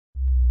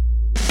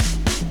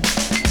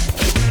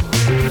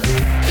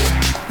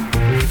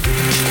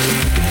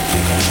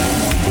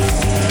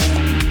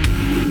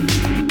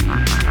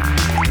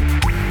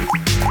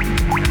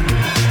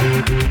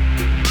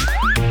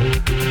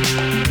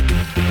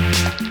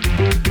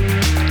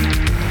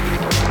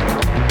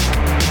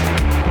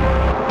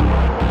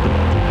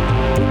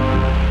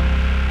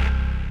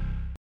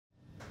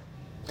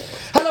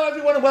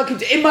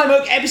welcome to In My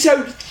Mug,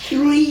 episode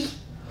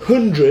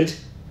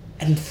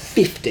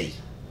 350.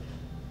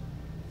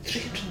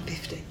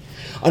 350.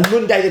 On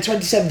Monday, the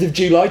 27th of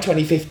July,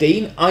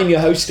 2015, I'm your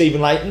host, Stephen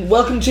Layton.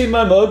 Welcome to In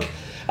My Mug,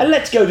 and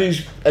let's go do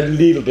a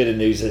little bit of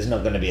news. There's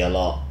not going to be a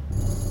lot.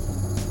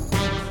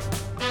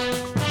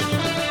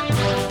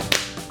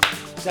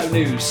 So,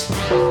 news.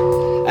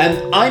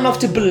 I'm off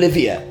to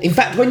Bolivia. In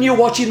fact, when you're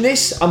watching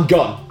this, I'm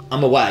gone.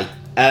 I'm away.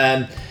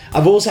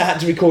 I've also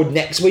had to record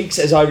next week's,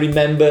 as I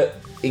remember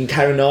in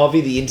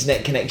Caranavi, the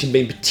internet connection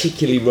being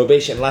particularly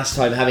rubbish, and last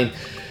time having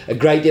a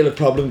great deal of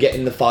problem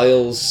getting the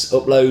files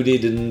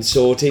uploaded and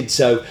sorted.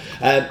 So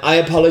I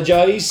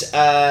apologise,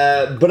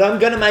 but I'm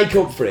going to make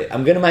up for it.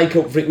 I'm going to make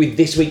up for it with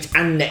this week's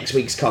and next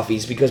week's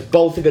coffees, because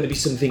both are going to be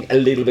something a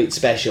little bit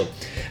special.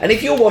 And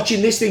if you're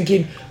watching this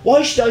thinking,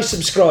 why should I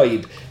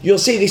subscribe? You'll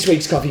see this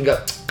week's coffee and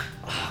go,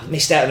 oh,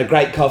 missed out on a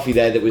great coffee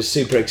there that was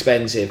super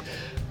expensive.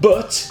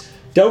 But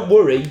don't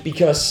worry,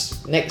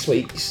 because next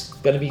week's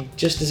going to be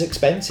just as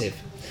expensive.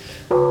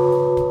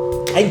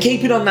 And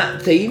keeping on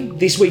that theme,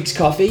 this week's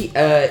coffee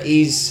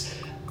is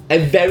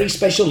a very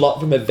special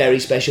lot from a very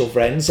special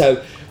friend.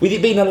 So, with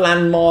it being a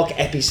landmark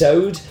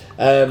episode,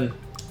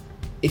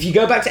 if you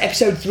go back to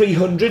episode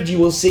 300, you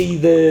will see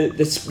the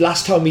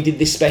last time we did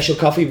this special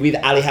coffee with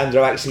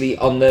Alejandro actually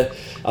on there.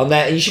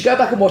 And you should go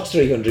back and watch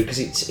 300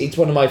 because it's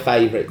one of my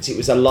favourites. It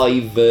was a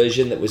live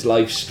version that was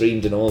live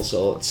streamed and all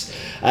sorts.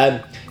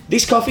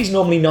 This coffee's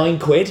normally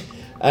 £9.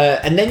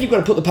 And then you've got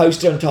to put the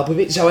poster on top of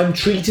it. So I'm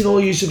treating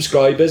all you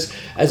subscribers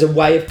as a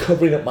way of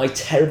covering up my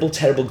terrible,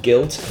 terrible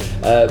guilt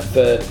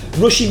for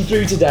rushing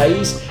through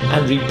today's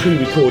and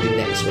pre-recording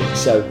next week.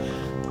 So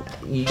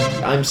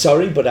I'm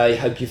sorry, but I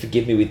hope you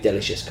forgive me with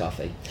delicious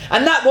coffee.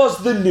 And that was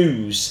the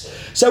news.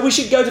 So we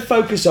should go to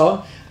focus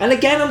on. And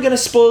again, I'm going to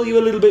spoil you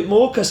a little bit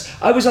more because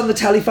I was on the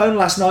telephone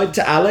last night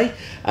to Ali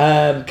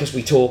because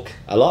we talk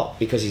a lot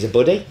because he's a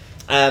buddy.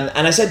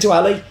 And I said to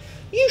Ali,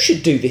 you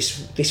should do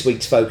this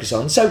week's focus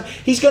on. So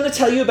he's going to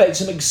tell you about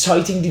some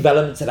exciting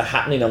developments that are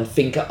happening on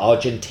Finca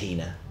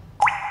Argentina.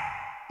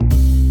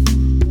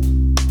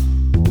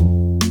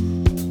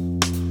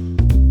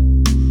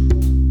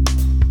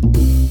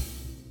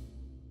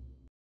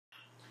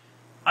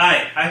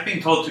 Hi, I've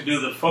been told to do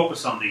the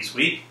focus on this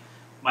week.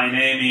 My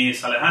name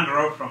is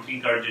Alejandro from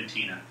Finca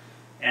Argentina,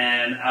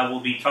 and I will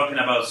be talking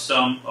about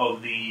some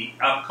of the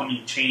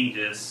upcoming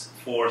changes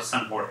for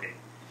San Jorge.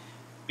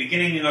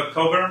 Beginning in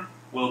October,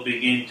 we'll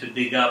begin to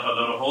dig up a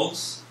lot of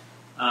holes.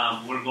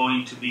 We're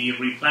going to be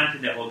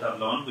replanting the whole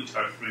tablon, which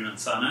are 3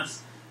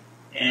 manzanas,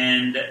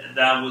 and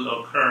that will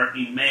occur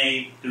in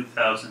May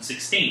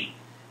 2016.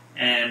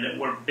 And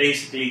we're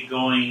basically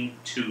going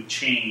to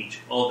change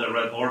all the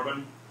red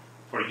bourbon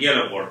for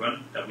yellow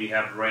bourbon that we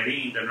have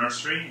ready in the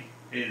nursery.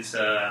 It's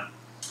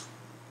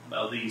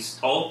about these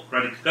tall,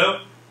 ready to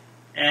go.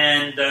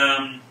 And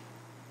I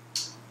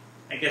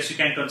guess you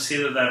can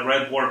consider that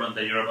red bourbon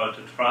that you're about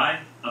to try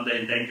on the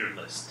endangered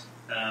list.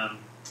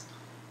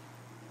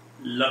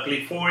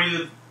 Luckily for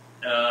you,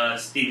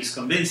 Steve is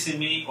convincing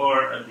me,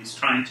 or at least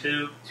trying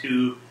to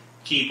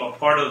keep a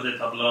part of the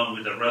tablon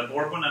with the red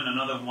bourbon and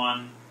another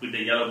one with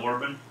the yellow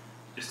bourbon,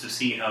 just to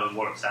see how it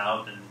works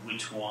out and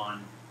which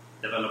one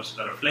develops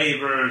better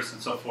flavors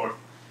and so forth.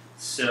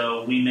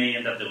 So we may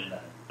end up doing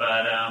that.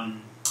 But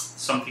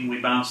something we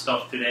bounced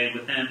off today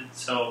with him,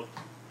 so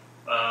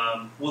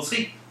we'll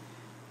see.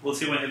 We'll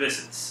see when he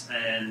visits,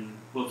 and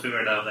we'll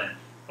figure it out then.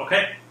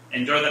 Okay?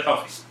 Enjoy the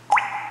coffee.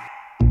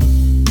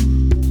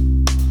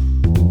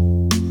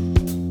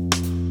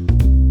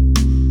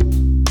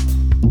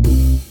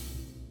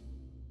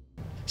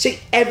 See,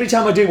 every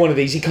time I do one of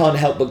these, he can't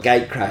help but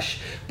gate crash.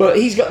 But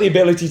he's got the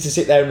ability to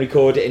sit there and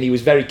record it, and he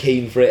was very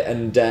keen for it,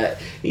 and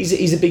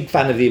he's a big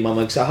fan of the In My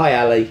Mug. So hi,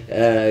 Ali.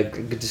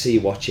 Good to see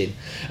you watching.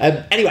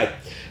 Anyway,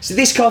 so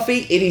this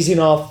coffee, it is in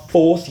our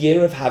 4th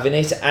year of having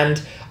it,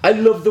 and I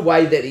love the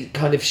way that it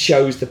kind of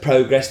shows the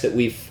progress that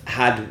we've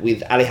had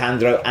with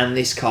Alejandro and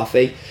this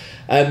coffee.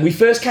 We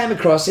first came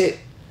across it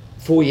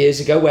 4 years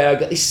ago, where I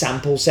got this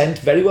sample sent,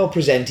 very well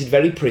presented,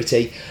 very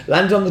pretty,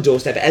 landed on the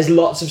doorstep, as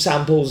lots of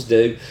samples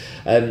do.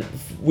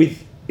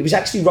 It was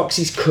actually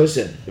Ali's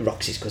cousin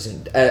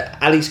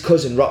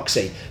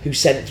Roxy, who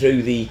sent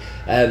through the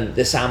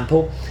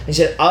sample. He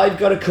said, I've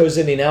got a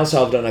cousin in El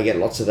Salvador, and I get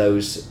lots of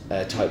those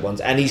type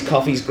ones, and his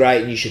coffee's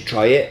great and you should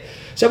try it.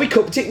 So we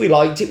cupped it, we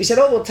liked it, we said,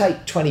 we'll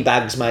take 20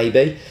 bags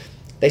maybe.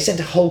 They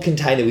sent a whole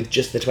container with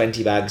just the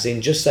 20 bags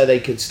in, just so they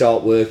could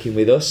start working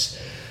with us.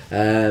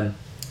 It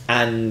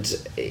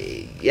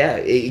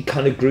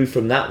kind of grew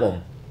from that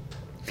one.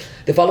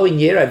 The following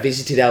year, I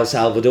visited El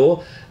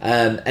Salvador,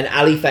 and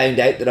Ali found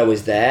out that I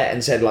was there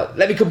and said,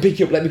 let me come pick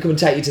you up, let me come and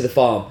take you to the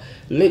farm.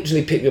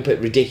 Literally picked me up at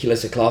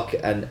ridiculous o'clock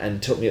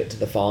and took me up to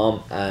the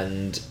farm,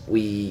 and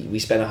we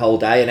spent a whole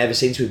day, and ever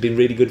since we've been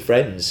really good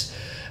friends.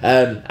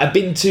 I've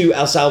been to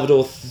El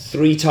Salvador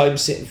 3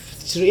 times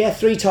since,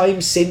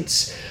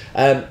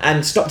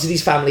 and stopped at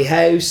his family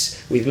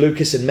house with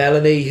Lucas and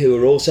Melanie, who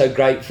are also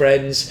great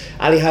friends.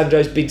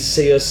 Alejandro's been to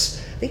see us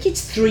think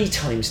it's 3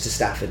 times to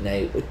Stafford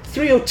now,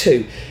 3 or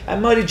 2. It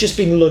might have just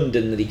been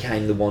London that he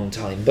came the one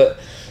time, but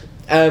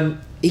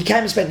he came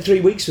and spent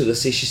 3 weeks with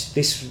us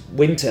this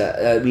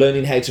winter,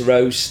 learning how to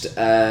roast,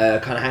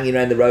 kind of hanging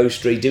around the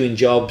roastery, doing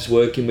jobs,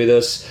 working with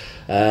us,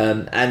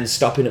 and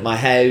stopping at my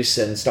house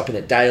and stopping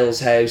at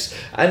Dale's house,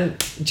 and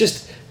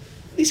just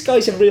this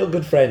guy's a real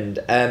good friend.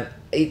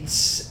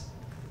 It's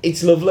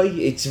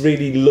lovely. It's a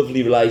really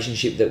lovely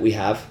relationship that we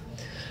have.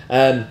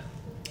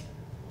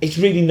 It's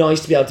really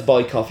nice to be able to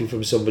buy coffee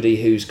from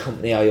somebody whose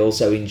company I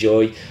also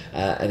enjoy,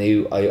 and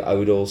who I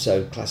would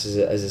also class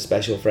as a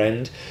special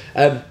friend.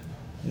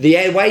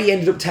 The way he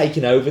ended up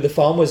taking over the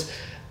farm was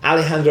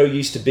Alejandro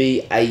used to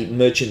be a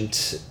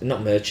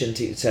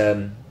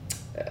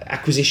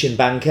acquisition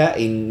banker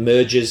in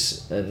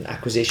mergers and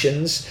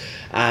acquisitions,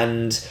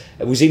 and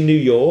was in New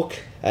York.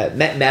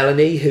 Met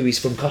Melanie, who is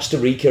from Costa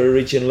Rica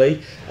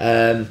originally.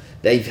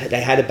 They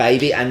had a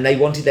baby, and they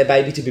wanted their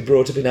baby to be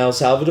brought up in El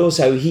Salvador.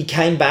 So he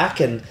came back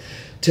and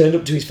turned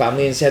up to his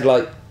family and said,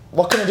 like,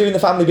 what can I do in the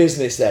family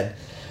business then?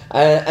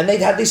 And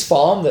they'd had this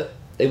farm that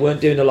they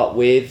weren't doing a lot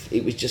with.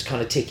 It was just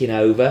kind of ticking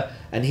over,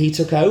 and he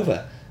took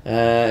over.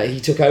 He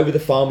took over the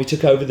farm. He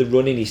took over the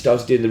running. He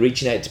started doing the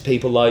reaching out to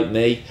people like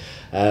me.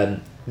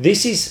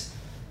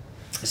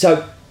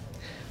 So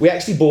we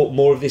actually bought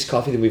more of this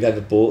coffee than we've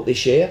ever bought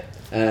this year,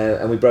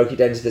 and we broke it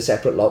down into the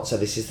separate lots. So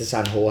this is the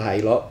San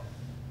Jorge lot,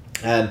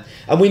 and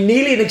we're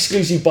nearly an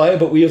exclusive buyer,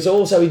 but we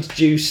also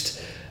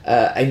introduced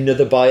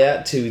another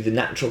buyer to the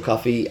natural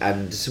coffee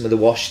and some of the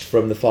washed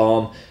from the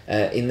farm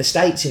in the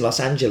States, in Los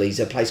Angeles,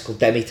 a place called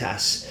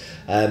Demitas.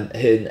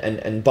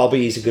 And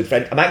Bobby is a good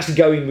friend. I'm actually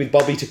going with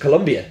Bobby to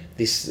Colombia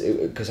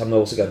because I'm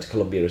also going to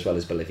Colombia as well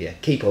as Bolivia.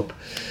 Keep up.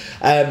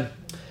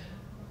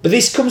 But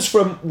this comes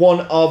from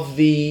one of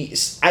the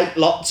 8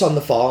 lots on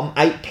the farm,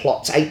 8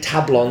 plots, 8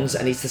 tablons,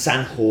 and it's the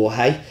San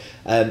Jorge.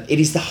 It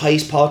is the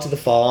highest part of the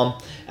farm.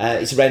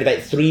 It's around about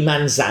 3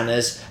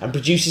 manzanas and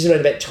produces around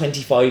about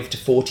 25 to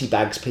 40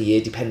 bags per year,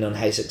 depending on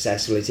how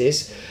successful it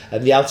is.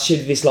 The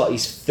altitude of this lot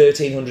is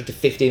 1,300 to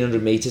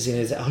 1,500 metres, and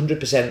it's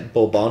 100%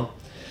 Bourbon.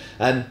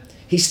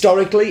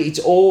 Historically, it's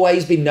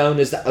always been known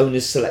as the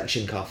owner's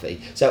selection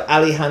coffee. So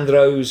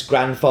Alejandro's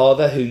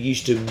grandfather, who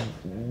used to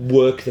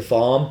work the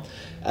farm,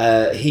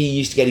 he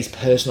used to get his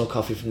personal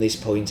coffee from this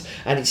point,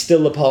 and it's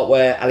still the part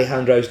where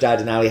Alejandro's dad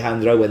and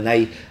Alejandro, when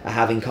they are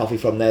having coffee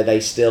from there, they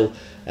still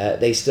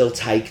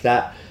take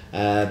that.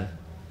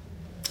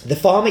 The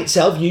farm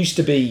itself used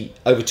to be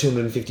over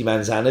 250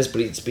 manzanas,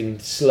 but it's been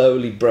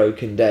slowly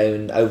broken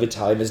down over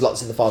time, as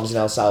lots of the farms in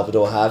El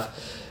Salvador have.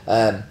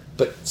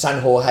 But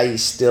San Jorge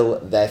is still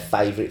their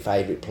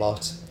favourite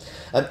plot.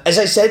 As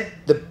I said,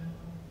 the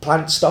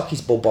plant stock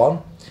is Bourbon.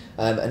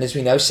 And as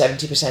we know,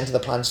 70% of the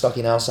plant stock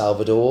in El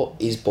Salvador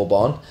is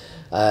Bourbon.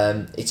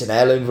 It's an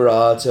heirloom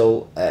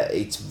varietal.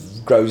 It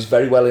grows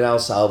very well in El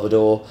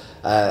Salvador.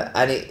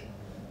 And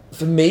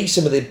for me,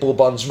 some of the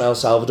Bourbons from El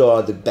Salvador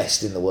are the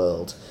best in the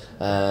world.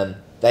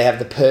 They have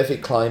the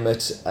perfect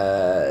climate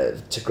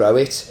to grow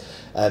it.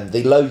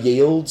 The low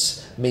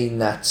yields mean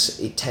that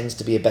it tends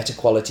to be a better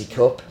quality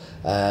cup.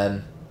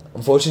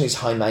 Unfortunately, it's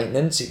high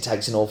maintenance. It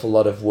takes an awful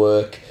lot of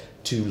work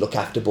to look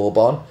after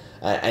Bourbon.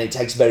 And it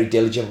takes a very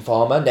diligent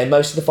farmer. Now,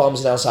 most of the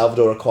farms in El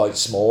Salvador are quite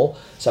small,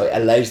 so it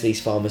allows these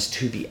farmers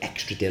to be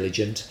extra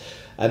diligent.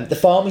 The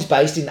farm is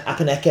based in the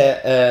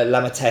Apaneca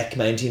Lamatec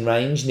mountain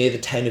range near the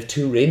town of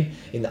Turin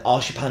in the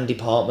Archipan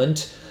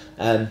department.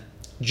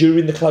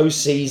 During the closed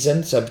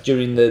season, so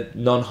during the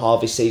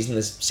non-harvest season,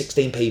 there's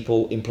 16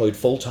 people employed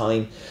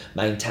full-time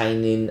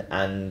maintaining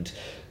and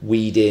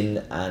weeding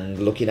and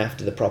looking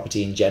after the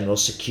property in general,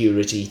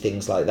 security,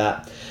 things like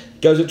that.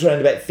 Goes up to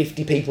around about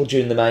 50 people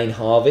during the main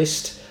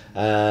harvest.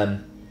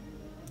 And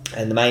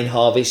the main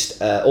harvest,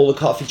 all the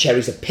coffee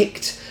cherries are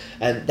picked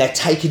and they're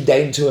taken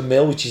down to a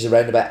mill which is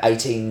around about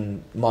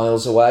 18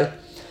 miles away.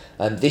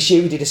 This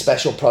year we did a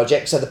special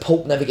project, so the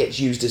pulp never gets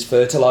used as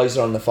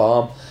fertiliser on the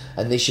farm,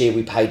 and this year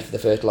we paid for the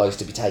fertiliser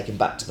to be taken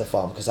back to the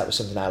farm because that was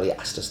something Ali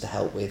asked us to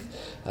help with,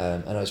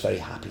 and I was very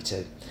happy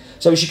to.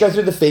 So we should go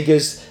through the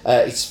figures.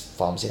 It's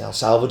farms in El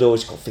Salvador.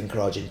 It's called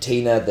Finca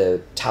Argentina.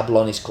 The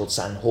tablon is called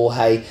San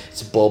Jorge.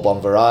 It's a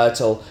Bourbon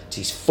varietal. It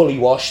is fully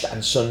washed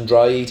and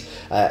sun-dried.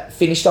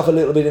 Finished off a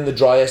little bit in the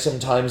dryer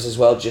sometimes as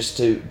well, just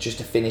to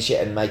finish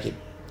it and make it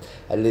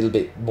a little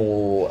bit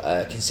more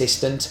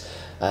consistent.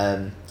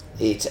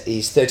 It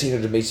is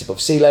 1,300 metres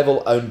above sea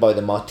level, owned by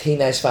the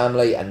Martinez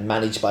family and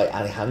managed by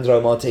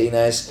Alejandro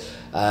Martinez.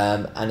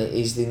 And it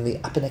is in the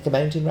Apaneca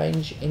mountain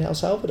range in El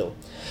Salvador.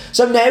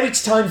 So now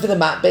it's time for the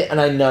map bit,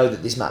 and I know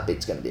that this map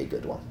bit's going to be a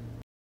good one.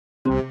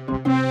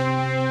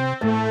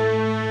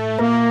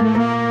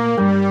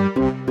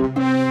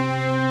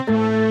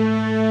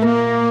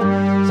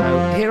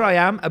 So here I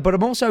am, but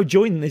I'm also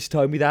joined this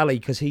time with Ali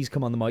because he's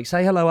come on the mic.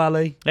 Say hello,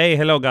 Ali. Hey,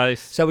 hello, guys.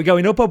 So we're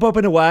going up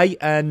and away,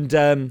 and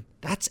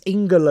that's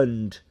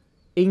England.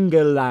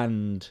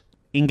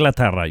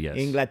 Inglaterra, yes.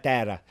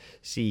 Inglaterra,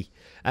 see.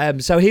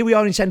 So here we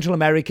are in Central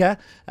America.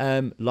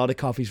 A lot of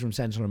coffees from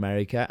Central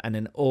America and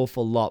an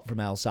awful lot from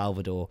El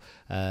Salvador.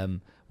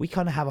 We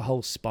kind of have a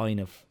whole spine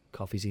of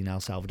coffees in El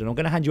Salvador. I'm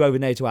going to hand you over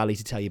now to Ali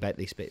to tell you about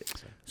this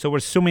bit. So we're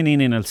zooming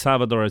in El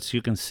Salvador, as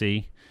you can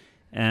see.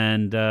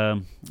 And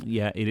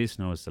it is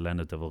known as the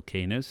land of the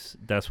volcanoes.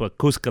 That's what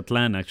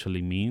Cuscatlan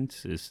actually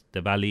means, is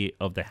the valley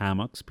of the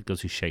hammocks,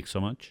 because it shakes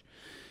so much.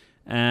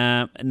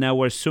 Now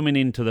we're zooming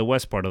into the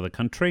west part of the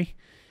country,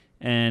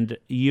 and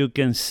you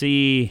can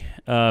see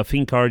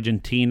Finca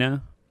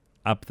Argentina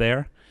up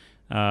there.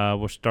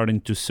 We're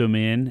starting to zoom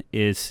in.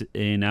 Is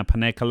in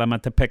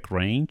Apaneca-Lamatepec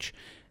range,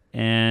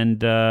 and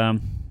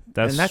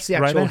that's the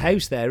actual right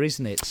house there,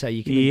 isn't it? So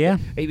you can.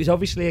 It was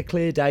obviously a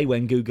clear day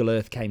when Google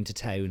Earth came to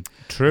town.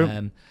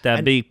 True.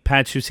 That big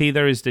patch you see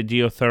there is the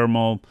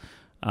geothermal,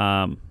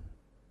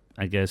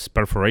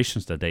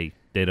 perforations that they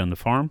did on the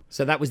farm.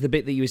 So that was the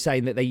bit that you were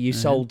saying that you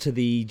sold to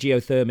the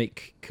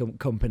geothermic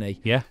company.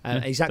 Yeah.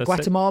 Is that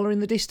Guatemala in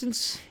the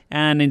distance?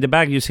 And in the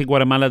back, you see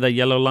Guatemala, the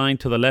yellow line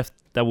to the left.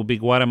 That would be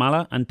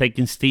Guatemala. And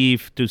taking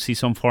Steve to see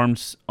some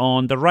farms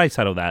on the right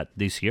side of that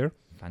this year.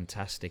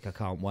 Fantastic. I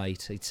can't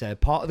wait. It's a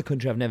part of the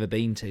country I've never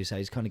been to, so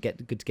it's kind of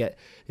good to get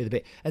the other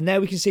bit. And now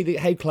we can see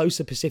how close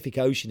the Pacific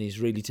Ocean is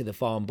really to the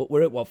farm, but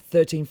we're at,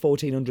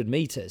 1,400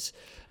 metres,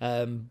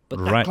 but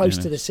that close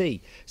to the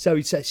sea. So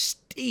it's a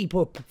steep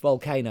up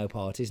volcano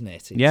part, isn't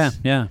it? Yeah,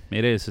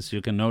 it is, as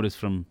you can notice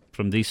from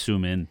this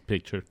zoom-in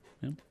picture.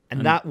 Yeah.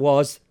 And that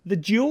was the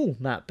jewel,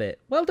 that bit.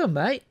 Well done,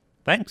 mate.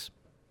 Thanks.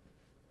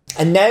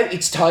 And now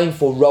it's time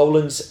for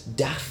Roland's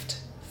Daft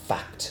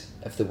Fact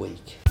of the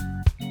Week.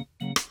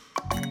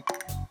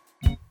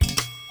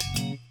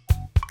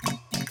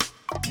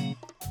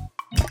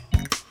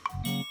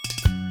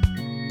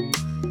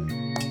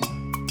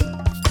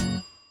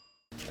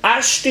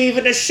 As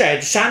Stephen has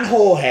said, San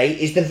Jorge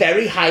is the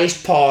very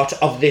highest part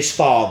of this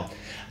farm,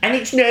 and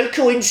it's no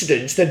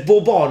coincidence that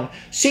Bourbon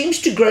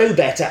seems to grow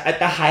better at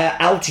the higher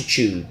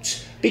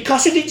altitudes.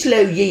 Because of its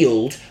low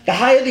yield, the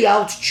higher the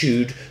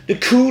altitude, the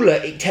cooler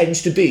it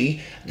tends to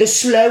be, the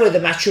slower the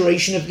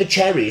maturation of the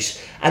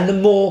cherries, and the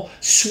more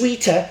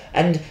sweeter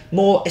and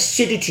more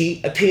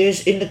acidity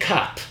appears in the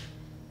cup.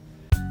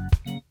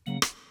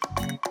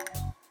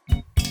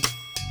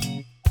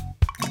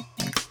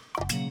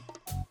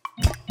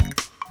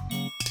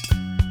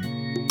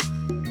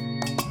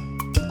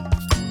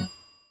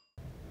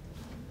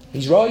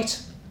 He's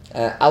right.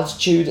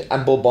 Altitude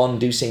and Bourbon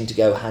do seem to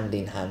go hand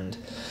in hand.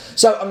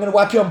 So I'm going to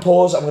whack you on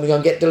pause. I'm going to go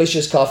and get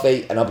delicious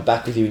coffee, and I'll be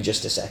back with you in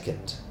just a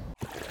second.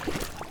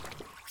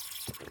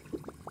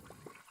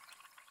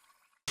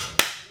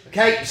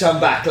 Okay, so I'm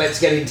back. Let's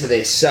get into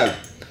this. So,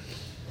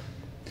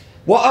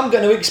 what I'm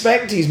going to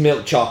expect is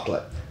milk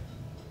chocolate.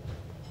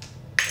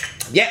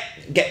 Yep,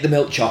 get the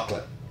milk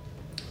chocolate.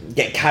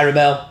 Get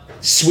caramel,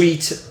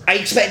 sweet. I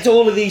expect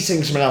all of these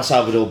things from an El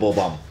Salvador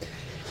Bourbon.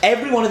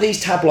 Every one of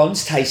these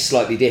tablons tastes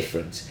slightly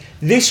different.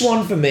 This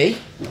one, for me,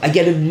 I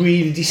get a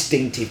really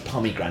distinctive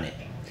pomegranate.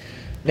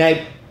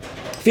 Now,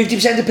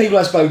 50% of people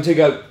I spoke to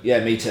go,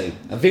 yeah, me too.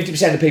 And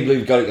 50% of people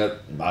who've got it go,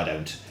 I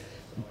don't.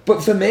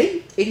 But for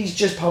me, it is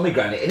just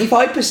pomegranate. And if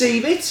I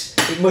perceive it,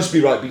 it must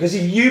be right. Because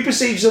if you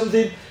perceive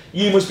something,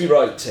 you must be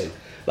right too.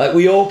 Like,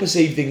 we all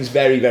perceive things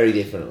very, very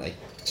differently.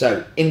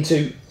 So,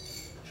 into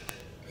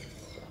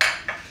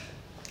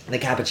the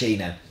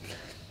cappuccino.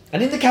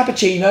 And in the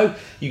cappuccino,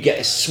 you get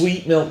a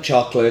sweet milk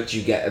chocolate,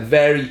 you get a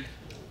very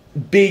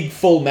big,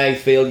 full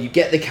mouthfeel, you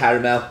get the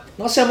caramel.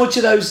 Not so much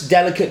of those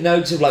delicate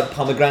notes of like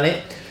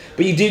pomegranate,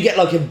 but you do get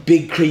like a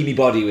big creamy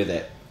body with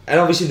it. And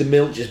obviously the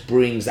milk just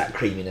brings that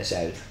creaminess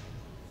out.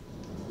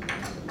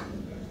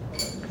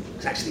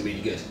 It's actually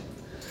really good.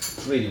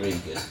 It's really, really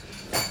good.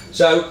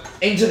 So,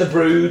 into the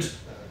brewed.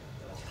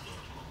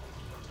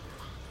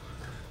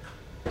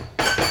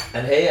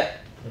 And here,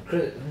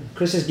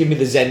 Chris has given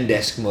me the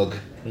Zendesk mug.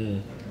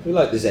 We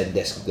like the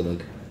Zendesk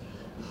mug.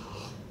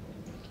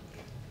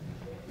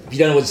 If you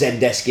don't know what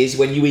Zendesk is,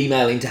 when you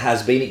email into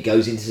Hasbeen, it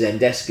goes into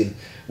Zendesk and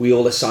we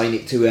all assign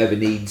it to whoever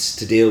needs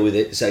to deal with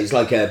it. So it's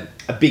like a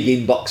big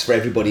inbox for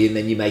everybody, and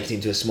then you make it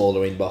into a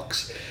smaller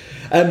inbox.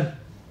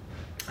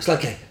 It's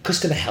like a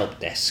customer help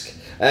desk.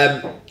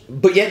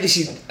 But yeah, this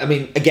is, I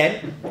mean,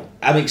 again,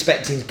 I'm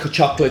expecting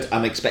chocolate,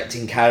 I'm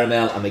expecting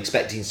caramel, I'm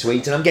expecting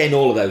sweet, and I'm getting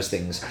all of those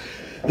things.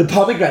 The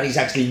pomegranate is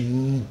actually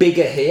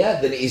bigger here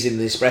than it is in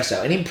the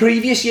espresso. And in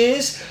previous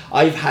years,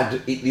 I've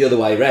had it the other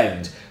way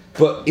around.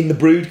 But in the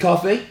brewed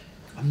coffee,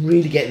 I'm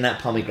really getting that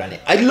pomegranate.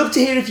 I'd love to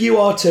hear if you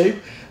are too.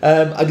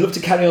 I'd love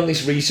to carry on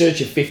this research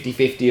of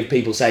 50-50 of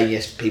people saying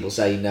yes, people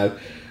saying no.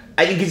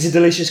 I think it's a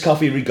delicious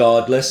coffee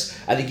regardless.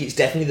 I think it's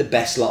definitely the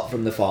best lot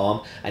from the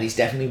farm, and it's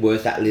definitely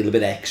worth that little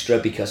bit extra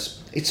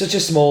because it's such a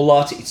small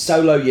lot, it's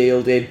so low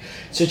yielding,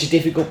 such a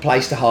difficult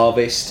place to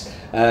harvest.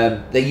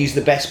 They use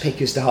the best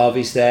pickers to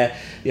harvest there.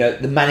 You know,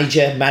 the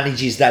manager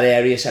manages that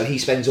area, so he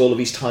spends all of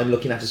his time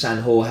looking after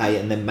San Jorge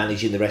and then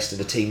managing the rest of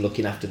the team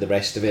looking after the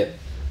rest of it.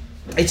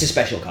 It's a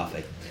special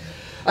coffee.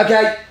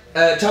 Okay,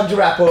 time to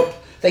wrap up.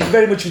 Thank you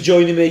very much for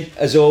joining me,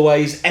 as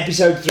always.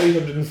 Episode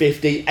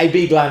 350, a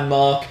big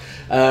landmark.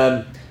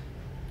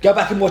 Go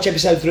back and watch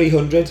episode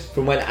 300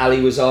 from when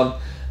Ali was on.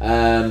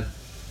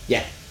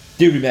 Yeah,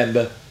 do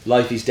remember,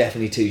 life is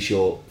definitely too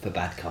short for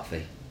bad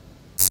coffee.